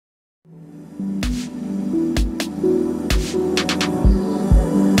Hi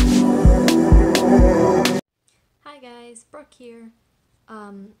guys, Brooke here.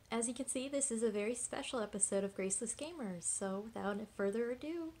 As you can see, this is a very special episode of Graceless Gamers, so without further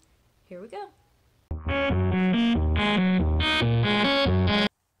ado, here we go.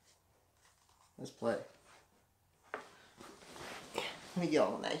 Let's play. Let me get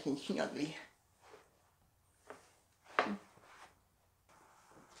all nice and snuggly.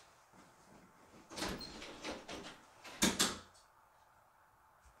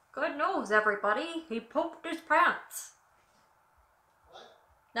 Good news, everybody. He pooped his pants. What?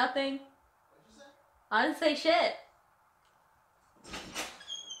 Nothing. What'd you say? I didn't say shit. You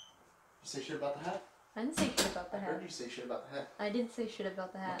say shit about the hat? I didn't say shit about the I hat. heard you say shit about the hat. I didn't say shit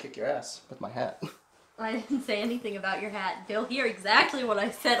about the I'll hat. kick your ass with my hat. I didn't say anything about your hat. They'll hear exactly what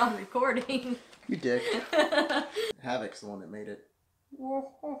I said on recording. You dick. Havoc's the one that made it.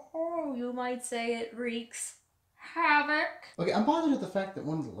 You might say it reeks havoc. Okay, I'm bothered at the fact that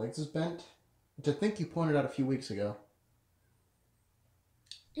one of the legs is bent, which I think you pointed out a few weeks ago.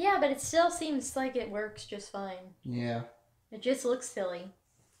 Yeah, but it still seems like it works just fine. Yeah. It just looks silly.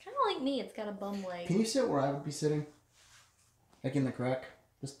 Kind of like me, it's got a bum leg. Can you sit where I would be sitting? Like in the crack?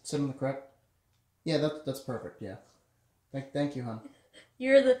 Just sit in the crack? Yeah, that's perfect, yeah. Thank you, hon.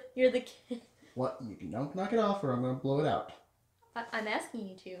 You're the kid. What? You don't knock it off or I'm gonna blow it out. I'm asking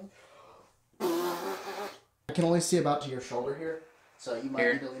you to. I can only see about to your shoulder here, so you might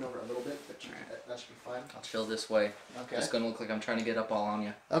Here. need to lean over a little bit, but that should be fine. I'll chill this way. Okay. It's gonna look like I'm trying to get up all on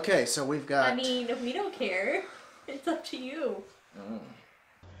you. Okay, so we've got... I mean, we don't care. It's up to you.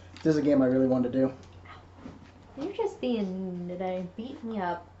 This is a game I really wanted to do. You're just being mean today. Beat me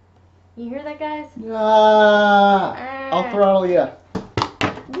up. You hear that, guys? I'll throttle you.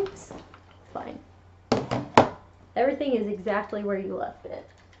 Oops. Fine. Everything is exactly where you left it.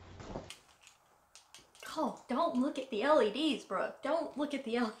 Oh, don't look at the LEDs, Brooke. Don't look at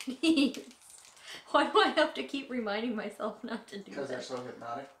the LEDs. Why do I have to keep reminding myself not to do that? Because they're so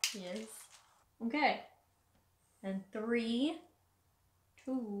hypnotic. Yes. Okay. And 3,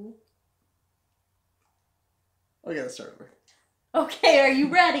 2. Okay, let's start over. Okay, are you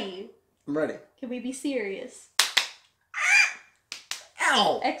ready? I'm ready. Can we be serious?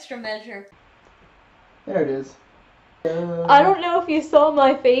 Ow! Extra measure. There it is. I don't know if you saw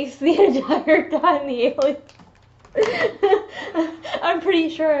my face the entire time the alien. I'm pretty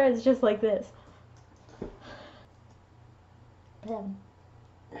sure it's just like this.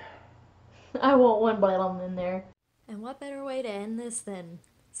 I want one bottom in there. And what better way to end this than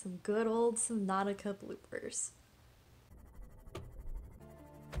some good old Subnautica bloopers?